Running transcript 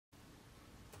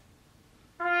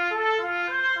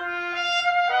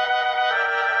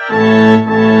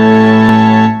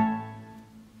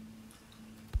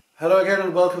Hello again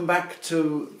and welcome back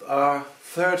to our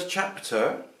third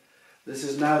chapter. This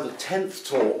is now the 10th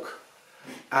talk,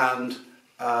 and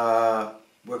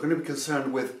we're going to be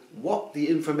concerned with what the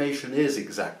information is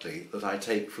exactly that I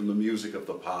take from the music of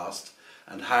the past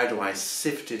and how do I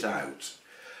sift it out.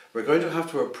 We're going to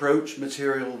have to approach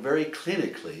material very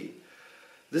clinically.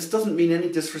 This doesn't mean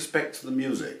any disrespect to the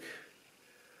music.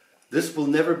 This will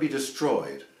never be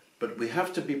destroyed, but we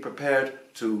have to be prepared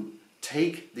to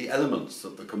take the elements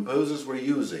that the composers were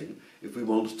using if we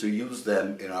want to use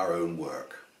them in our own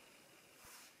work.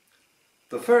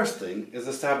 The first thing is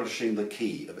establishing the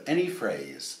key of any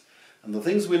phrase, and the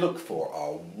things we look for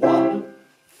are 1,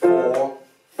 4,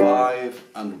 5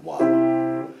 and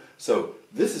 1. So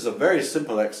this is a very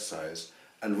simple exercise,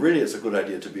 and really it's a good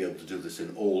idea to be able to do this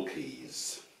in all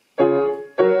keys.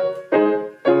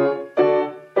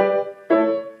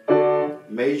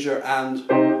 Major and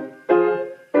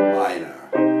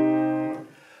minor.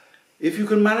 If you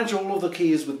can manage all of the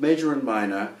keys with major and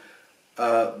minor,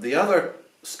 the other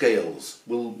scales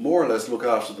will more or less look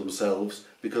after themselves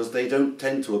because they don't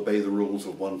tend to obey the rules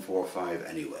of 1, 4, 5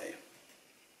 anyway.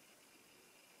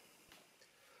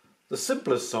 The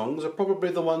simplest songs are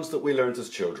probably the ones that we learnt as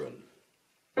children.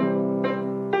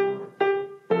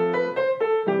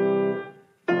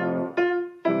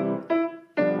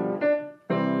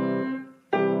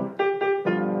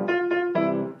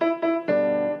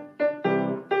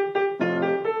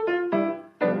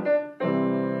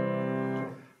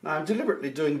 I'm deliberately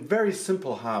doing very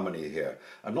simple harmony here.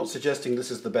 I'm not suggesting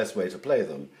this is the best way to play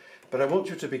them, but I want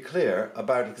you to be clear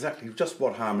about exactly just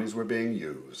what harmonies were being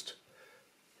used.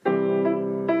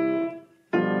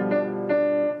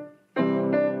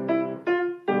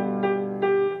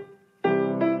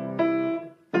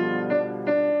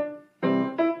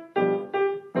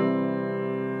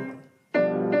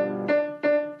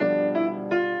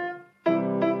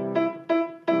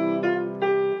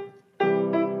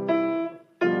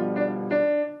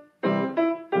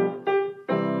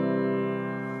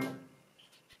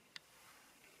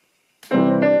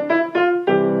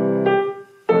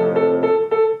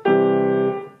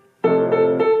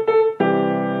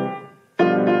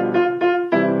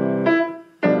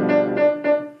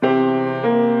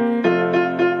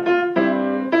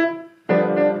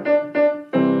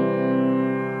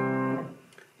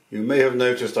 You may have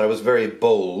noticed I was very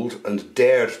bold and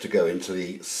dared to go into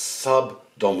the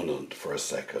sub-dominant for a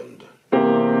second.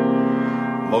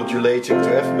 Modulating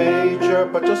to F major,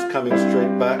 but just coming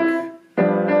straight back.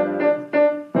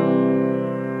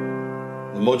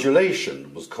 The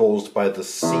modulation was caused by the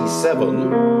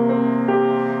C7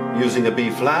 using a B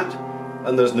flat,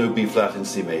 and there's no B flat in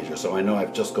C major, so I know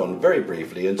I've just gone very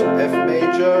briefly into F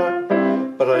major,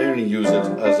 but I only use it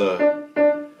as a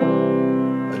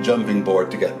jumping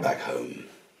board to get back home.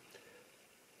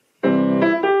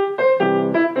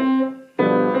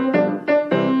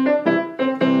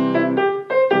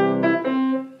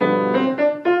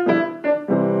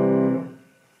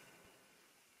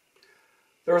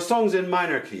 There are songs in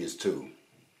minor keys too.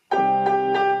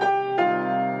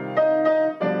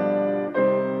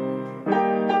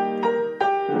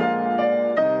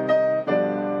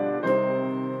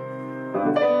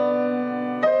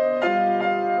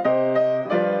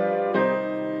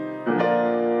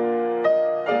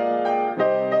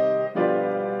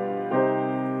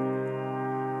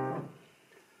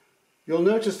 You'll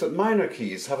notice that minor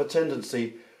keys have a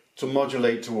tendency to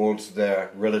modulate towards their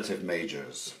relative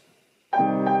majors.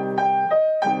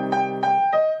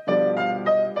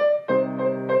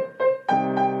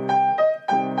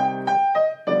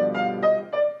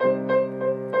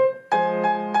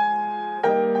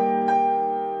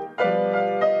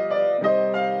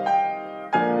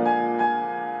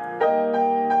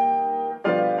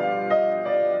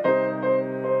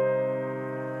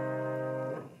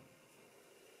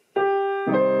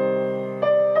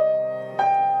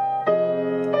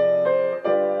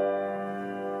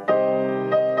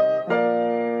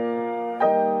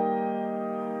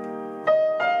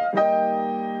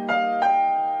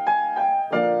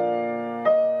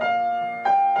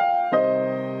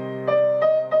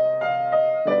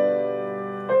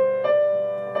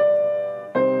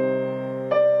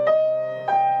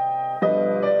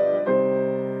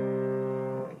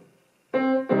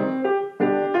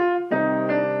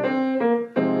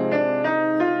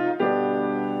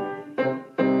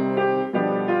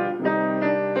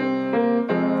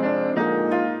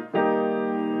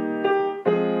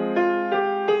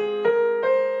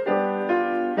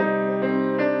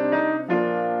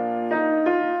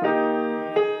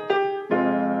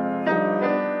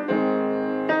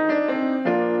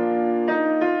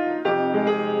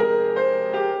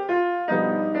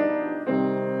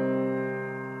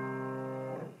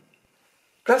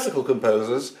 Classical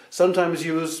composers sometimes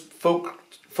use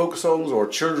folk songs or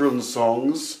children's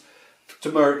songs to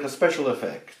make a special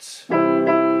effect.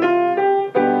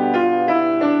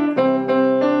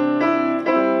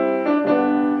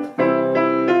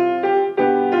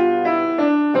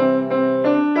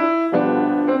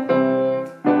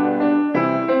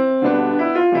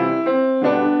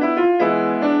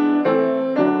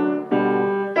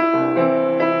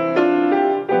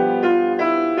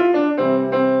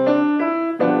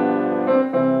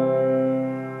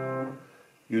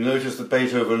 You notice that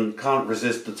Beethoven can't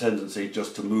resist the tendency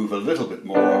just to move a little bit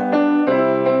more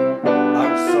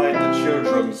outside the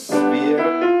children's sphere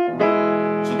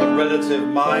to the relative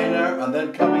minor, and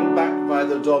then coming back by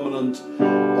the dominant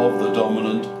of the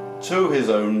dominant to his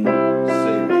own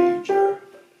C major.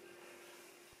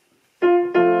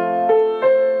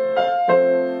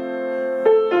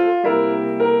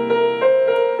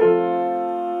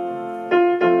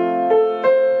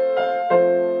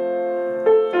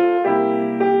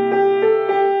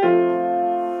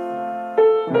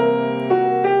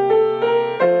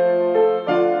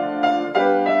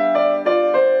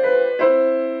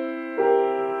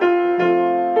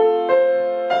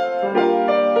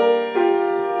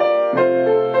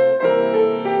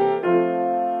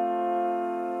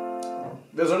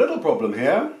 There's a little problem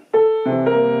here.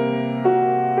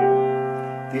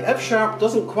 The F sharp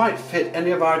doesn't quite fit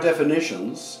any of our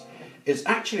definitions. It's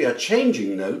actually a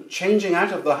changing note, changing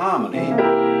out of the harmony.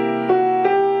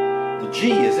 The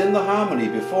G is in the harmony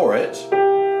before it,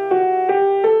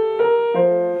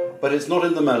 but it's not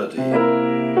in the melody.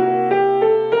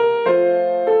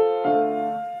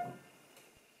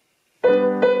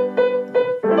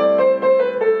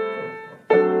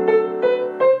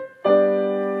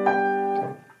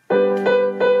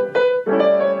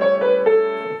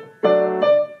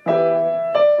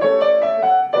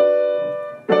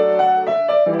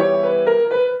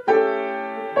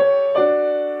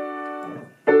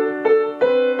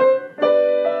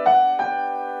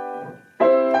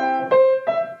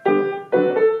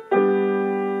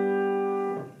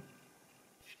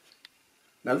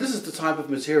 Now this is the type of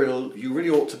material you really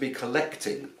ought to be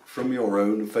collecting from your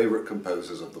own favourite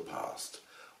composers of the past.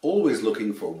 Always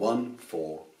looking for 1,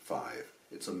 4, 5.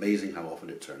 It's amazing how often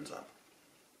it turns up.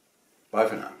 Bye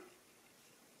for now.